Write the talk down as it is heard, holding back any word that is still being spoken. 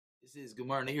This is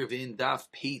Gemara Neirvin Daf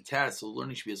Pei Tas. So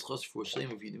learning should be as close for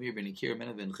Shleim of Yudimir Ben Ikir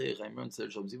Men Ben Chayim Ron Sar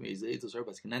Shom Zimei Zayt Sar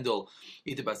Bas Kenendel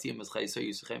Ita Basim As Chay So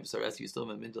Yusachem Sar As Yustom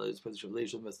Ben Mental Is Pez Shavlei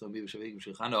Shom Bas Tom Biv Shavei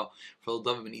Shechano Fel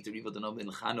Dav Ben Ita Riva Danom Ben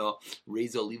Chano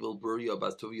Reza Level Buria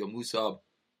Bas Tovia Musa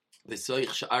V'Soich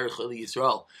Sha'ar Chali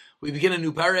Yisrael. We begin a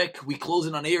new parak. We close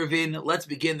it on Erevin. Let's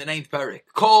begin the 9th parak.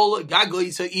 Kol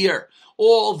Gagoy Sa'ir.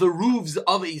 All the roofs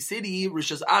of a city,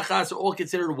 Rishos Achas, are all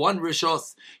considered one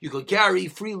Rishos. You could carry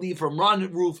freely from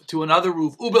one roof to another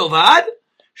roof. Ubelvad.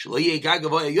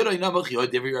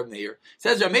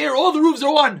 Says Rav Meir, all the roofs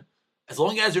are one, as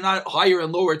long as they're not higher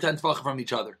and lower 10 tefachim from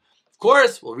each other. Of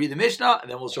course, we'll read the Mishnah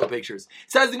and then we'll show pictures.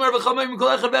 Says the Gemara,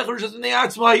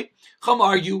 Chum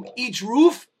argue, each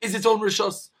roof is its own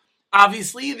Rishos.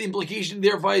 Obviously, the implication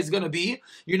therefore is going to be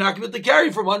you're not going to carry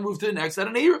from one roof to the next at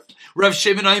an Erev. Rav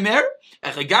Shimon Aimer,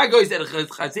 all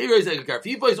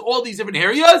these different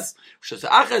areas.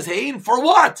 For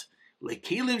what?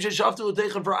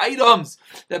 For items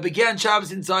that began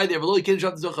Shabbos inside there,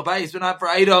 but not for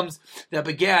items that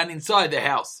began inside the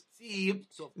house. See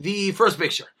the first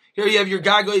picture. Here you have your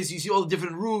gagoys, you see all the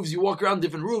different roofs, you walk around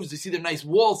different roofs, you see their nice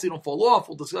walls so you don't fall off.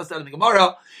 We'll discuss that in the Gemara.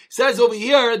 It says over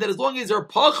here that as long as they're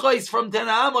pachais from 10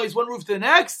 amos, one roof to the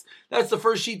next, that's the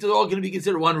first sheet, they're all going to be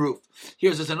considered one roof.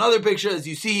 Here's just another picture, as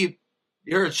you see,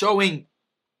 here it's showing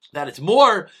that it's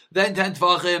more than 10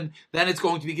 tefachim, then it's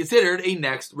going to be considered a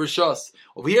next rishos.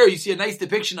 Over here, you see a nice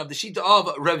depiction of the shita of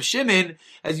Reb Shimon,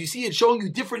 as you see it showing you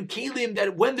different kelim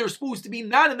that when they're supposed to be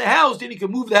not in the house, then you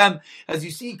can move them. As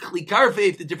you see, kli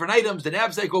karfeif, the different items, the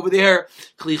knapsack over there,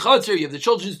 kli chatzar, you have the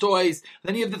children's toys,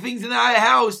 then you have the things in the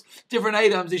house, different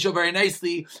items, they show very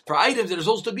nicely for items that are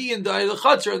supposed to be in the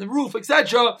chatzar, and the roof,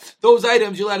 etc. Those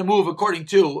items you'll have to move according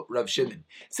to Reb Shimon.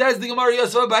 Says the Gemara,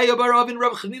 Yosef Abaya bar Avin,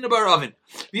 Reb Chanina bar Avin.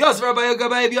 V'yosef Abaya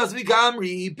Gabaya, V'yosef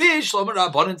Kamri, Bish, Lomar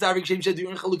Rabbanan, Tzarik Shem Shed,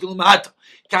 Yurin Chalukah L'Mahata.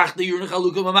 Kach the Yurin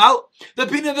Chalukah L'Mamal. The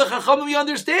opinion of the Chacham we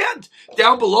understand.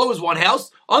 Down below is one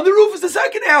house, on the roof is the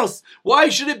second house. Why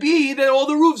should it be that all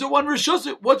the roofs are one Rishus?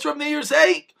 What's Rav Meir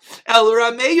saying? El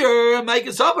Rav Meir,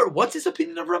 Micah Savar. What's his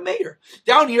opinion of Rav Meir?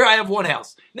 Down here I have one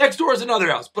house. Next door is another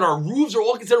house. But our roofs are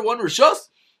all considered one Rishus?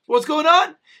 What's going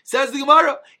on? Says the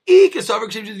Gemara.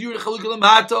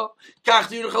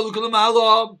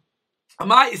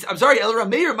 I'm sorry, El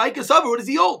Rameir, Micah Savar, what does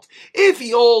he hold? If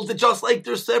he holds that just like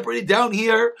they're separated down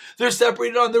here, they're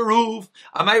separated on the roof,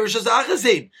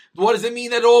 what does it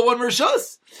mean that all one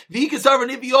Rishus?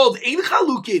 And if he holds Ein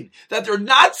Chalukin, that they're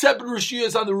not separate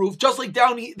Rishus on the roof, just like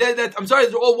down here, they're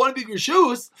all one big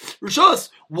Rishus,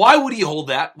 why would he hold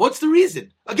that? What's the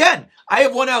reason? Again, I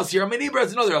have one house here, my neighbor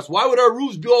has another house. Why would our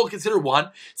roofs be all considered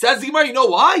one? Says the Gemara, you know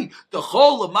why? The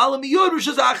Chol Malamiyod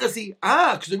Rishus Achasi.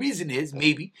 Because the reason is,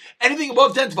 maybe, anything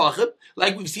above 10 Tvachim,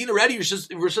 like we've seen already, Rishus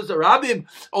Arabim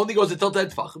only goes until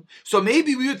 10 Tvachim. So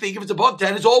maybe we would think if it's above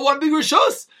 10, it's all one big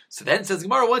Rishus. So then says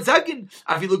Gemara, 1 second.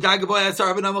 So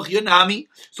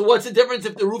what's the difference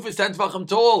if the roof is 10 Tvachim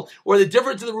tall, or the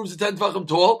difference in the roofs is 10 Tvachim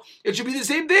tall? It should be the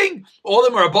same thing. All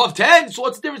of them are above 10. So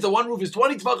what's the difference? The one roof is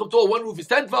 20 Tvachim tall, one roof is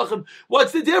 10 Tvachim.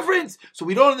 What's the difference? So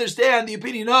we don't understand the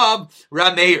opinion of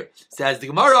Rav Meir. Says the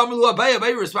Gemara,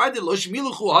 Abaye responded, Lo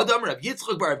shmiluchu Adam Rav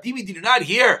Yitzchak bar Rav Dimi. Did you not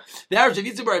hear that Rav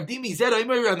Yitzchak bar Rav Dimi said,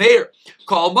 Rav Meir,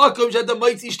 Kol makom shata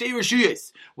moitzi shtei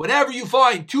rishuyos. Whenever you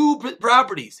find two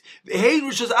properties,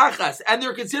 and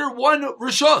they're considered one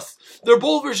rishos, they're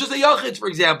both rishos hayachid, for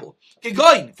example.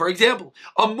 For example,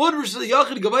 amud rishos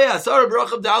hayachid gavaya asara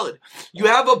b'racham dalid. You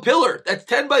have a pillar that's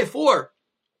 10 by 4.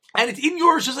 And it's in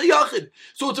your Rishus HaYachid.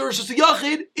 So it's a Rishus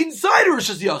HaYachid inside a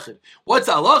Rishus HaYachid. What's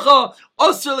halacha?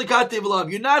 Asr l'katei v'lav.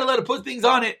 You're not allowed to put things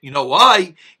on it. You know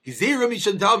why? We're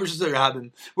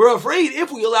afraid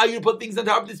if we allow you to put things on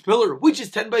top of this pillar, which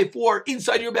is 10 by 4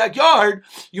 inside your backyard,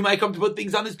 you might come to put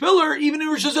things on this pillar, even in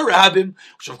Rishus HaRabim.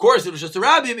 Which of course, in Rishus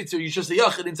HaRabim, it's a Rishus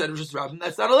HaYachid inside Rishus HaRabim.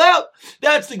 That's not allowed.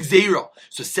 That's the Gzeira.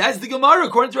 So says the Gemara,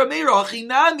 according to Rav Meir,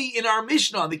 Achinami in our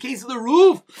Mishnah, in the case of the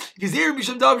roof, Gzeira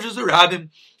misham dav Rishus HaRabim.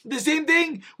 The same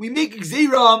thing, we make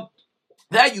Gzeira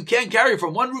that you can't carry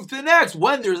from one roof to the next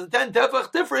when there's a 10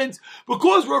 tefach difference,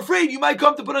 because we're afraid you might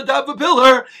come to put on top of a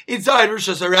pillar inside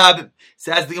Rishus HaRabim.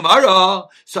 Says the Gemara,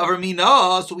 Savar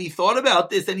Mina, so he thought about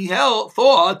this and he asked,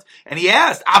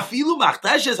 Afilu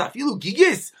machteshes, Afilu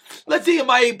gigis. Let's say in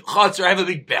my chutzner I have a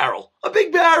big barrel.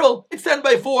 It's 10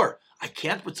 by 4. I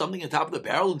can't put something on top of the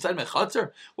barrel inside my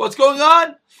chutzner. What's going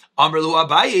on? Amr lu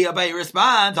Abaye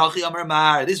responds, Hachi Amr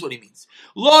Mar. This is what he means.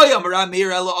 Lo Amr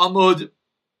Amir ela Amud.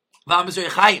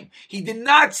 He did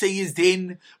not say his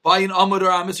din by an amud or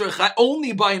amasrei chaim,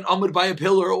 only by an amud, by a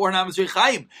pillar, or an amasrei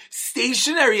chaim.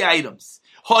 Stationary items.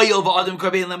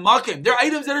 They're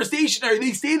items that are stationary.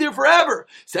 They stay there forever.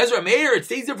 Says Rameir, it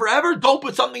stays there forever. Don't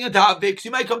put something on top of it because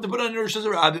you might come to put on your Rosh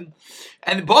Hashanah.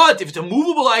 But if it's a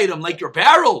movable item, like your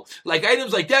barrel, like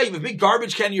items like that, you have a big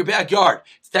garbage can in your backyard.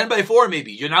 It's 10 by 4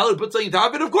 maybe. You're not allowed to put something on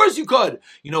top of it? Of course you could.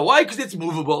 You know why? Because it's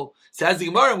movable. Says the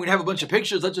Gemara, and we have a bunch of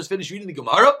pictures. Let's just finish reading the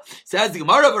Gemara. Says the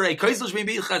Gemara,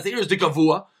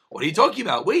 what are you talking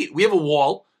about? Wait, we have a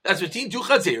wall that's between two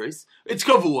chazeres. It's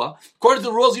kavua. According to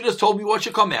the rules you just told me what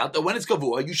should come out, that when it's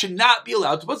kavua, you should not be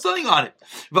allowed to put something on it.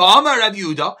 V'amar Rav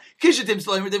Yehuda, kishatim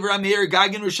salim v'devar amir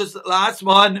gagin rishus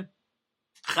la'atzman.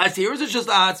 Chaseres is just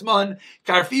atzman.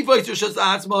 Karfifa is just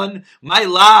atzman. My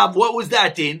lab, what was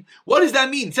that in? What does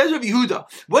that mean? It says Rav Yehuda,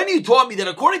 when you taught me that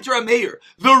according to Rameir,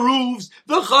 the roofs,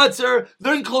 the chatzar,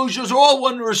 the enclosures are all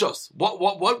one rishos.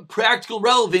 What practical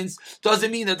relevance does it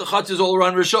mean that the chatzar is all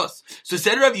around rishos? So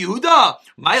said Rav Yehuda,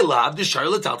 my lab, the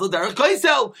charlotte taltal derech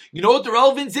kaisel. You know what the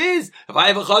relevance is? If I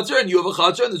have a chatzar and you have a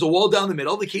chatzar and there's a wall down the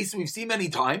middle, the case we've seen many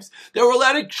times, that we're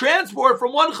allowed to transport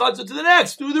from one chatzar to the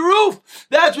next through the roof.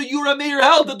 That's what you Rameir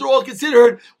held, that they're all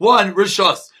considered one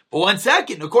rishos. But 1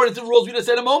 second, according to the rules we just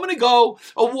said a moment ago,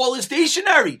 a wall is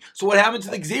stationary. So what happened to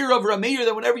the gzeira of Rameir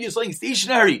that whenever you're saying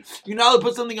stationary, you're not allowed to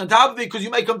put something on top of it because you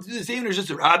might come to do the same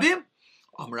rishos of Rabbim?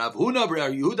 Amrav Huna,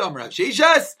 Amrav Yehuda, Amrav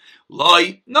Sheshes.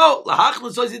 Loi. No.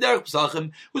 Lahachlan Soisi Derech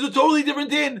Pesachim was a totally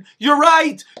different thing. You're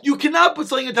right. You cannot put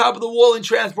something on top of the wall and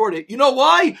transport it. You know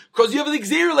why? Because you have the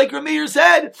Gzeir, like Rameir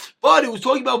said. But it was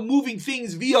talking about moving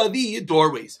things via the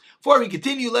doorways. Before we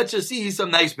continue, let's just see some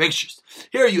nice pictures.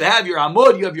 Here you have your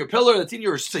Amud, you have your pillar that's in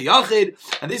your Seyachid,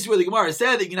 and this is where the Gemara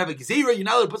said that you can have a Gzeira, you're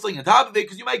not allowed to put something on top of it,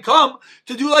 because you might come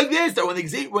to do like this, that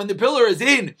when the pillar is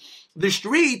in the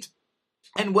street,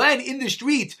 and when in the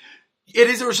street it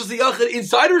is a Rosh Hashanah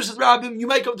inside a Rosh Hashanah, you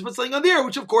might come to put something on there,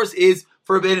 which of course is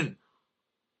forbidden.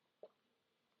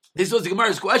 This was the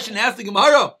Gemara's question. Ask the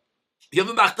Gemara. You have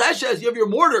a Machteshes, you have your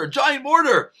mortar, a giant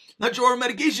mortar. Not sure what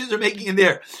medications they're making in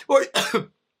there. Or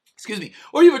excuse me.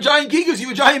 Or you have a giant gigas, you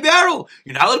have a giant barrel.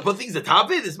 You're not allowed to put things on top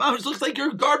of it. This mamish looks like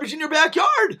your garbage in your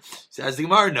backyard. Says the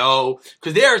Gemara, no.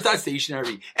 Because there it's not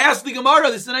stationary. Ask the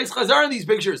Gemara, this is a nice chazar in these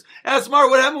pictures. Ask the Gemara,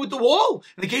 what happened with the wall?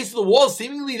 In the case of the wall,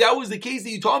 seemingly that was the case that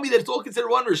you told me that it's all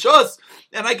considered one rishus.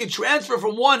 And I could transfer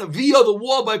from one via the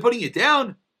wall by putting it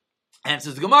down.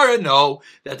 Answers the Gemara, no.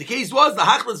 That the case was, the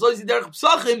hachlan soisi derech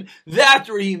psachim, that's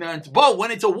what he meant. But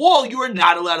when it's a wall, you are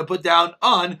not allowed to put down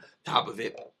on top of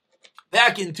it.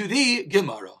 Back into the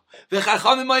Gemara. That's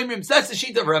the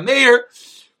sheet of Rameir.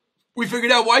 We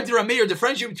figured out why did Rameir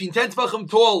differentiate between 10 tefachim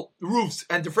tall roofs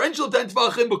and differential 10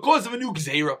 tefachim because of a new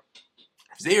Gzeira.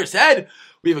 Gzeira said,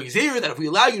 we have a Gzeira that if we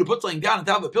allow you to put something down on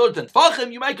top of a pillar 10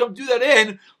 tefachim, you might come do that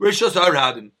in Rishos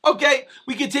HaRabim. Okay,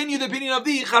 we continue the opinion of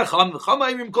the Chacham.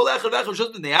 Chacham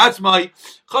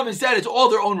said it's all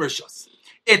their own Rishos.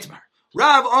 Itmar.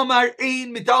 Rav Amar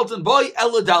Ein Mitalton Boy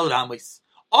Ela Dalad Hamis.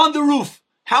 On the roof.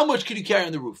 How much can you carry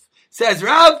on the roof? Says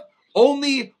Rav,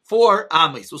 only 4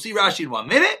 amis. We'll see Rashi in 1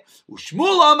 minute.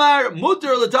 Ushmul Amar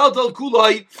Mutter Lataltal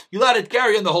Kulai. You let it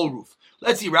carry on the whole roof.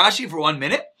 Let's see Rashi for 1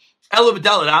 minute. Ela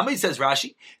B'Dalad Amis, says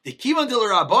Rashi. The Kivan Dil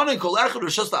Rabbanan Kol Echad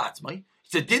Rishos La'atzmai.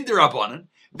 It's a Din Rabbanan.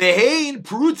 Vehein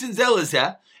Perutzin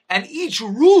Zelazeh. And each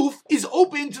roof is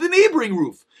open to the neighboring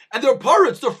roof. And they're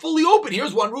parrots, they're fully open.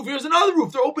 Here's one roof, here's another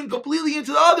roof. They're open completely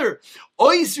into the other. So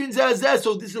this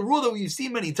is a rule that we've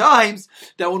seen many times,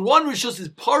 that when one rishus is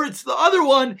parrots to the other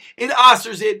one, it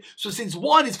asers it. So since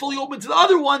one is fully open to the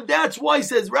other one, that's why,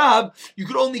 says Rab, you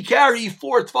could only carry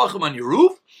 4 tfachim on your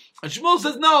roof. And Shmuel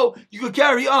says, no, you could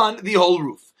carry on the whole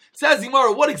roof. Says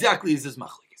Gemara, what exactly is this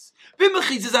machlekes?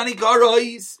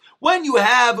 When you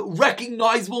have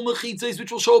recognizable mechitzos,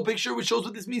 which will show a picture, which shows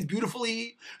what this means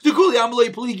beautifully, that's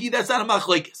not a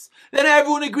machlekes. Then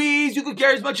everyone agrees you can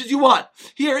carry as much as you want.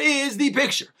 Here is the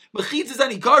picture. Mechitzos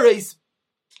anikares.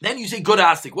 Then you say good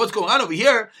asik. What's going on over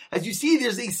here? As you see,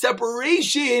 there's a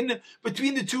separation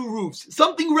between the 2 roofs.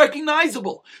 Something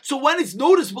recognizable. So when it's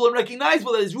noticeable and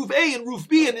recognizable that it's roof A and roof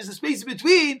B and there's a space in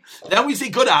between, then we say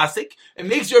good asik. It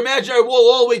makes your imaginary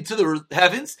wall all the way to the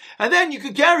heavens. And then you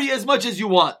can carry as much as you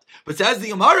want. But says the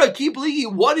Gemara, keep ligi,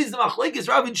 what is the machlekes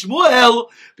Rav and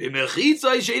Shmuel?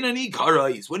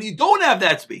 When you don't have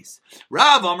that space.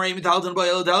 Rav, Amrei Mitalton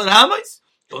Bayel Dalet Hamis.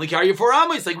 You only carry 4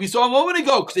 amis, like we saw a moment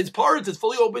ago, because it's parrots, it's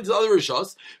fully open to the other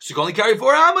rishos, so you can only carry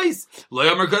 4 amis. We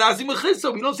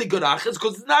don't say good achas,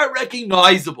 because it's not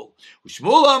recognizable. Says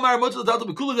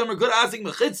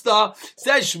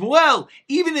Shmuel,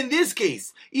 even in this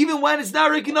case, even when it's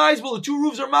not recognizable, the 2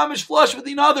 roofs are mamish flush with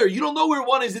each other. You don't know where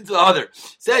one is into the other.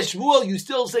 Says Shmuel, you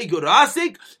still say good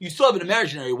asik, you still have an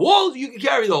imaginary wall, you can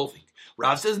carry the whole thing.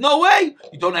 Rav says, no way,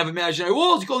 you don't have imaginary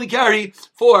walls, you can only carry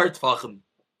 4 tfachim.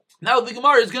 Now the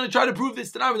Gemara is going to try to prove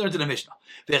this tonight. We learned in the Mishnah.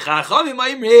 V'chachamim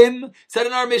ma'imrim, said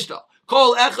in our Mishnah,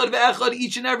 Kol echad ve'echad,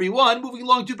 each and every one, moving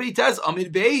along to Beitas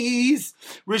Amid Beis,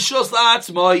 Rishos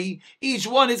la'atzmai, each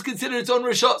one is considered its own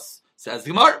Rishos. Says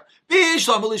the Gemara, according to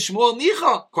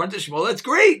Shmuel, that's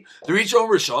great. They're each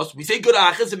own Rishos. We say good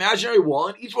achas, imaginary wall,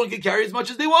 and each one can carry as much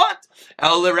as they want.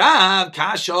 El Rav,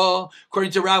 Kasha,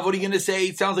 according to Rav, what are you going to say?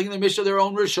 It sounds like in the Mishnah their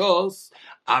own Rishos.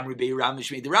 Amri Bei Rav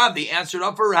Mishmei Rav. They answered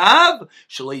up for Rav.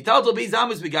 You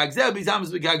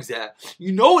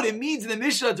know what it means in the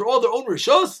Mishnah that they're all their own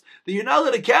rishos? That you're not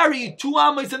allowed to carry 2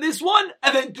 amos in this one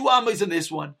and then 2 amos in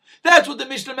this one. That's what the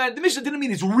Mishnah meant. The Mishnah didn't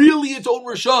mean it's really its own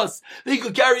rishos that he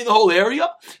could carry in the whole area.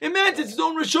 It meant it's its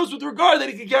own rishos with regard that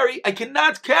he could carry. I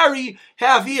cannot carry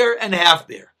half here and half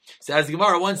there. Says the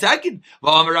Gemara, 1 second.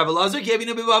 When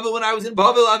I was in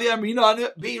Bavel,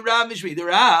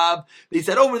 they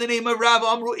said over the name of Rav,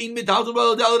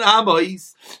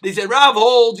 they said Rav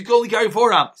holds you can only carry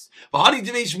 4 amos. And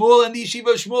the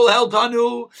yeshiva of Shmuel held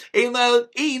Tanu ein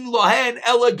lohen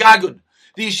ela gagun.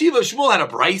 The yeshiva of Shmuel had a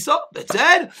brisa that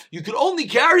said you could only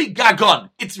carry gagun,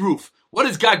 its roof. What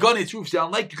does gagun, its roof,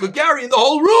 sound like? You could carry in the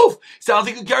whole roof. Sounds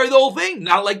like you could carry the whole thing.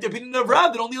 Not like the opinion of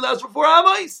Rav that only allows for 4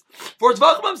 amos. 4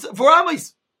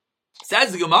 amos.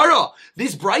 Says the Gemara,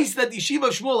 this price that the Yeshiva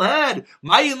of Shmuel had,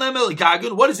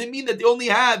 what does it mean that they only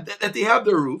have that they have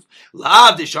their roof?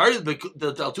 Sounds just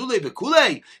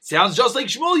like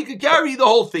Shmuel, you could carry the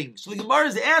whole thing. So the Gemara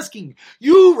is asking,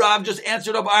 you, Rav, just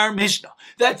answered up our Mishnah.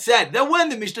 That said, that when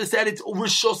the Mishnah said it's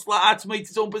Rishos la'atzmai,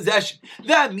 it's its own possession,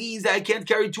 that means that I can't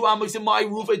carry 2 amos in my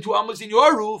roof and 2 amos in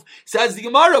your roof, says the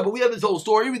Gemara. But we have this whole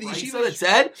story with the Yeshiva that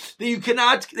said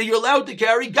that you're allowed to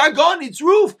carry gagon, its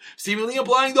roof, seemingly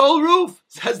implying the whole roof.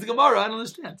 Says the Gemara, I don't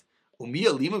understand. Is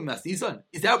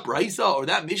that Brisa or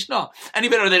that Mishnah any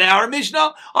better than our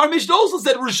Mishnah? Our Mishnah also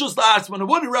said Rishus la'atzman.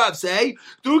 What did Rav say?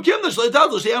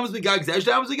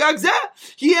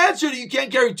 He answered, you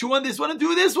can't carry 2 on this one and 2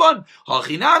 on this one.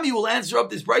 Hachinami will answer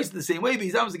up this Brisa the same way.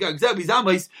 So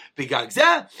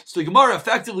the Gemara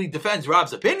effectively defends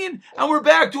Rav's opinion, and we're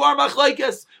back to our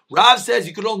machlaikas. Rav says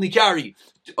you could only carry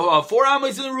 4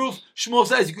 amos in the roof. Shmuel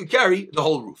says you could carry the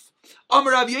whole roof.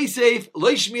 Amar Rav Yosef,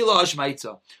 Leishmila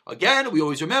Hashmaitza. Again, we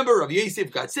always remember Rav Yosef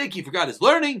got sick, he forgot his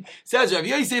learning. Says Rav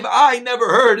Yosef, I never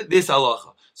heard this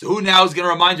halacha. So who now is going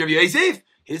to remind Rav Yosef?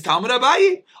 His Talmud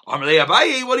Abaye. Amar Le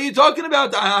Abaye, what are you talking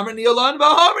about? Not what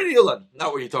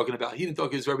you're talking about. He didn't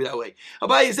talk to his Rebbe that way.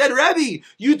 Abaye said, Rabbi,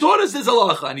 you taught us this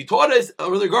halacha, and he taught us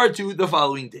with regard to the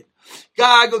following din.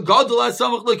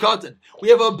 We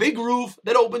have a big roof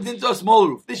that opens into a small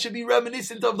roof. This should be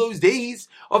reminiscent of those days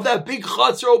of that big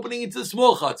chutzner opening into a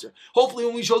small chutzner. Hopefully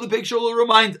when we show the picture, it will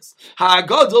remind us.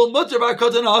 What's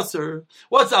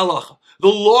halacha? The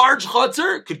large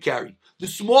chutzner could carry. The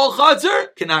small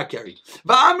chatzar cannot carry.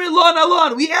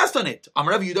 We asked on it.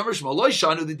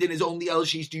 The din is only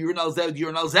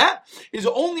is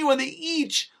only when they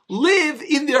each live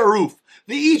in their roof.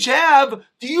 They each have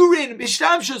diurin,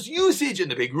 mishtamshus, usage in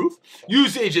the big roof,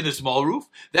 usage in the small roof.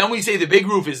 Then we say the big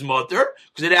roof is mutter,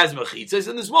 because it has mechitzas,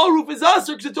 and the small roof is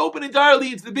aser, because it's open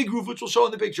entirely into the big roof, which we'll show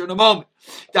in the picture in a moment.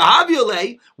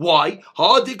 Why?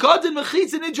 Because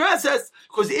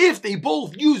if they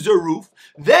both use their roof,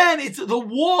 then the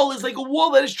wall is like a wall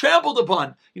that is trampled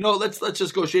upon. Let's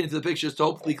just go straight into the pictures to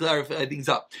hopefully clarify things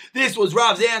up. This was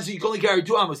Rav's answer. You can only carry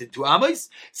 2 amos in 2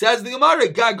 amos. Says the Gemara,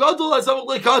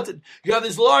 you have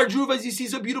this large roof, as you see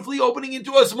so beautifully, opening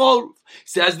into a small roof.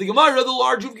 Says the Gemara, the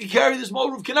large roof can carry, the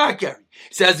small roof cannot carry.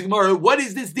 Says the Gemara, what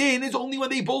is this din? It's only when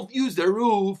they both use their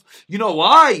roof. You know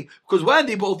why? Because when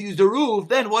they both use the roof,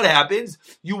 then what happens?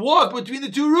 You walk between the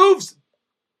 2 roofs.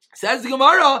 Says the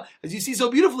Gemara, as you see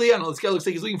so beautifully, I don't know, this guy looks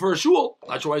like he's looking for a shul.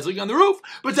 Not sure why he's looking on the roof.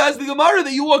 But says the Gemara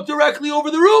that you walk directly over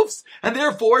the roofs. And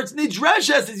therefore it's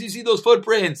nidreshes, as you see those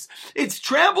footprints. It's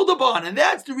trampled upon. And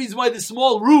that's the reason why the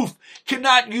small roof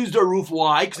cannot use their roof.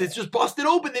 Why? Because it's just busted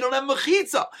open. They don't have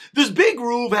mechitza. This big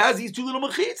roof has these 2 little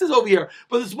mechitzas over here.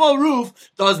 But the small roof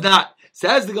does not.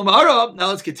 Says the Gemara, now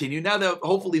let's continue. Now that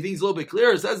hopefully things are a little bit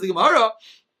clearer. Says the Gemara,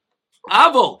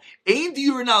 Avol, ain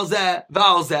diurin al zeh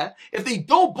v'al zeh. If they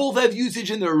don't both have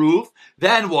usage in their roof,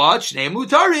 then what? Shnei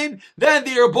mutarin. Then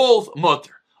they are both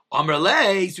mutter. Amar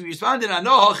lei. So we responded,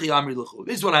 Anochi amri l'chu.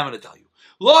 This is what I'm going to tell you.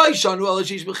 When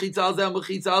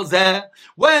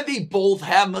they both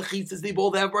have mechitzas, they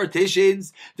both have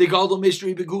partitions. They call them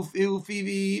mystery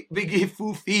begifufi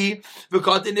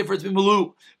v'kat difference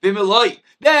b'melu b'meloi.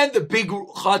 Then the big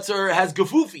chutzner has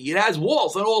gefufi. It has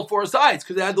walls on all 4 sides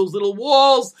because it had those little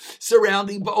walls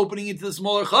surrounding, opening into the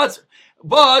smaller chutzner.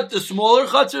 But the smaller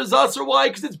chutzner is aser. Why?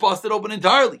 Because it's busted open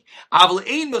entirely. Let's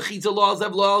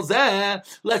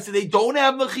say they don't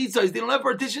have mechitzas, they don't have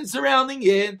partitions surrounding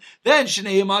it. Then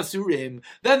shnei masurim.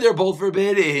 Then they're both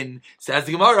forbidden. Says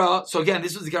the Gemara. So again,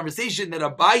 this was the conversation that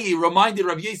Abaye reminded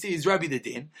Rabbi Yosef Rabbi the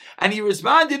din, and he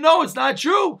responded, "No, it's not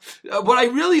true. What I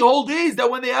really hold is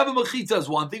that when they have a mechitza is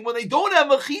one thing. When they don't have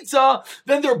mechitza,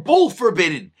 then they're both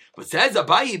forbidden." But says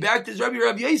Abaye back to his Rabbi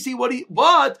Yosef,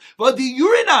 but the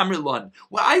urine amrilon.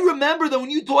 Well, I remember that when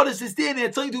you taught us this din, it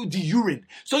had something to do with the urine,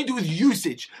 something to do with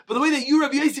usage. But the way that you,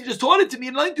 Rabbi Yosef, just taught it to me,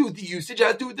 it had nothing to do with the usage, it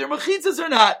had to do with their mechitzas or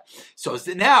not. So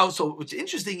what's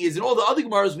interesting is in all the other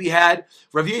Gemaras we had,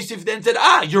 Rabbi Yosef then said,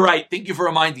 you're right, thank you for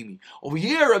reminding me. Over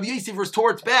here, Rabbi Yosef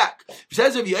retorts back. He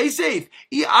says, Rabbi Yosef,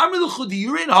 if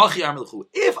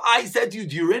I said to you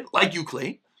urine, like you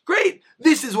claim, great,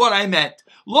 this is what I meant.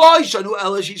 Has a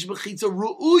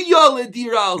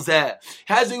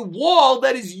wall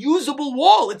that is usable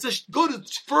wall. It's a good,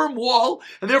 firm wall,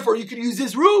 and therefore you can use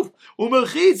this roof.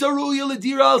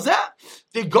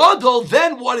 The gadol,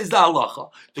 then what is the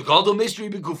halacha? The gadol mystery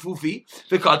b'kufufi,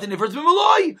 the katan difference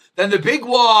b'maloi. Then the big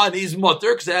one is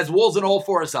mutter because it has walls on all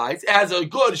four sides. It has a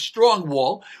good, strong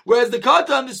wall. Whereas the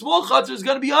katan, the small chatzar, is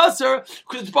going to be aser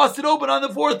because it's busted open on the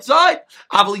fourth side.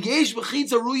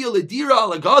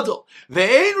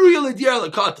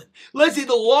 Let's say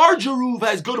the larger roof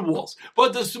has good walls,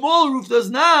 but the smaller roof does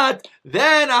not.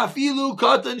 Then afilu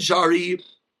katan shari.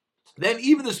 Then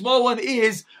even the small one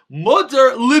is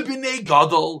mutter libinei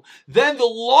gadol. Then the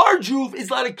large roof is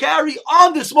allowed to carry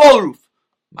on the small roof.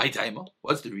 My timer.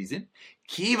 What's the reason?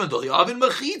 Since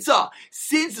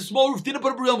the small roof didn't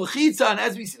put up a real mechitza, and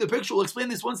as we see the picture, we'll explain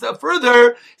this one step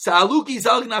further.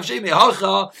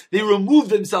 They removed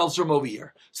themselves from over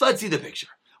here. So let's see the picture.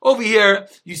 Over here,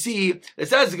 you see, it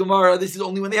says the Gemara, this is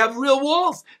only when they have real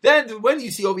walls. Then, when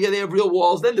you see over here they have real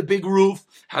walls, then the big roof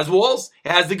has walls.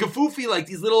 It has the gefufi, like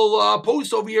these little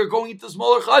posts over here going into the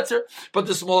smaller chutzner. But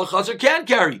the smaller chutzner can't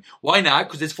carry. Why not?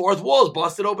 Because its fourth wall is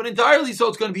busted open entirely, so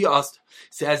it's going to be ust.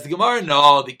 Says the Gemara,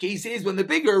 no, the case is when the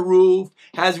bigger roof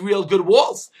has real good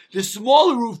walls. The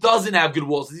smaller roof doesn't have good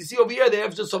walls. As you see over here, they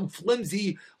have just some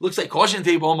flimsy, looks like caution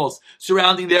tape almost,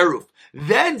 surrounding their roof.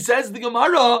 Then, says the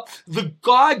Gemara, the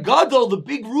gadol, the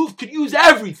big roof, could use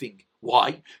everything.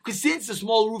 Why? Because since the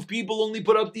small roof people only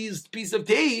put up these piece of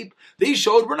tape, they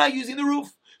showed we're not using the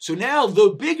roof. So now the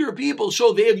bigger people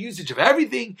show they have usage of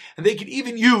everything, and they can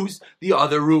even use the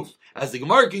other roof. As the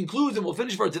Gemara concludes, and we'll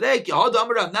finish for today, like Rav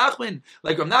Nachman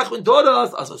taught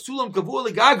us, as a sulam kavua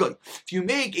legagoy. If you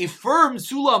make a firm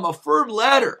sulam, a firm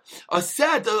ladder, a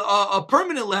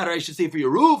permanent ladder, I should say, for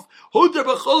your roof,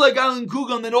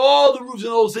 then all the roofs in the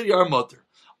whole city are mutter.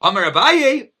 Amar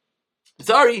Abaye.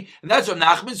 Sorry, and that's Rav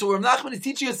Nachman. So Rav Nachman is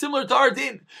teaching us similar to our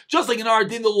din. Just like in our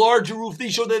din, the larger roof, they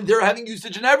show that they're having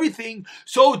usage and everything.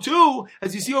 So too,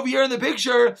 as you see over here in the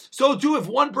picture, so too, if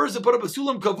one person put up a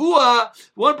sulam kavua,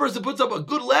 one person puts up a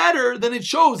good ladder, then it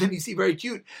shows, and you see very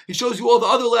cute, it shows you all the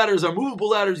other ladders are movable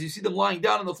ladders. You see them lying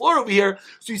down on the floor over here.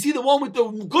 So you see the one with the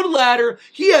good ladder,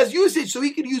 he has usage, so he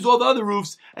can use all the other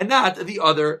roofs and not the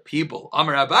other people.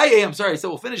 Amar Abaye, I'm sorry, so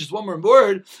we'll finish this one more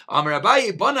word. Amar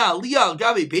Abaye, bana aliyah al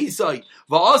gabe beisai.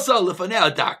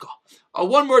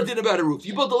 One more din about a roof.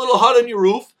 You built a little hut on your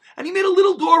roof, and you made a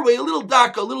little doorway, a little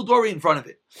daka, a little doorway in front of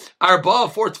it. Arba,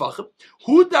 4 tvachim.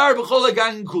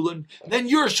 Then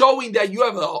you're showing that you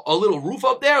have a little roof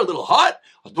up there, a little hut,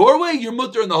 a doorway, you're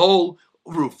mutter in the whole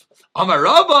roof. Amar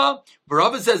Rava,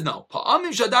 Rava says no.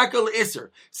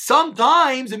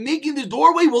 Sometimes making the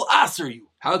doorway will aser you.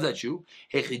 How's that you?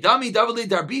 Because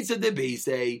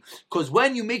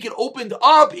when you make it opened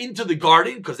up into the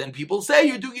garden, because then people say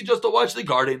you're doing it just to watch the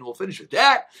garden. We'll finish with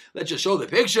that. Let's just show the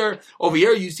picture. Over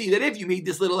here you see that if you make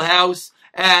this little house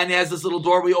and it has this little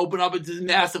doorway open up into the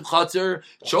massive chutzner,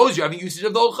 shows you having usage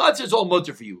of the whole chutzner, it's all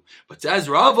mutter for you. But says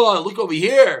Rava, look over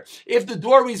here. If the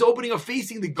doorway is opening up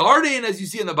facing the garden, as you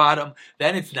see on the bottom,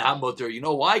 then it's not mutter. You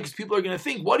know why? Because people are going to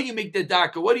think, what do you make that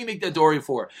daka? What do you make that doorway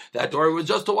for? That doorway was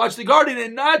just to watch the garden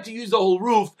and not to use the whole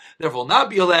roof. Therefore, not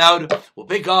be allowed. We'll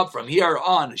pick up from here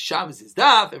on Shabbos'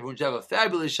 daf. Everyone should have a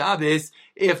fabulous Shabbos.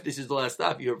 If this is the last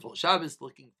daf, you're full Shabbos.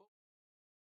 Looking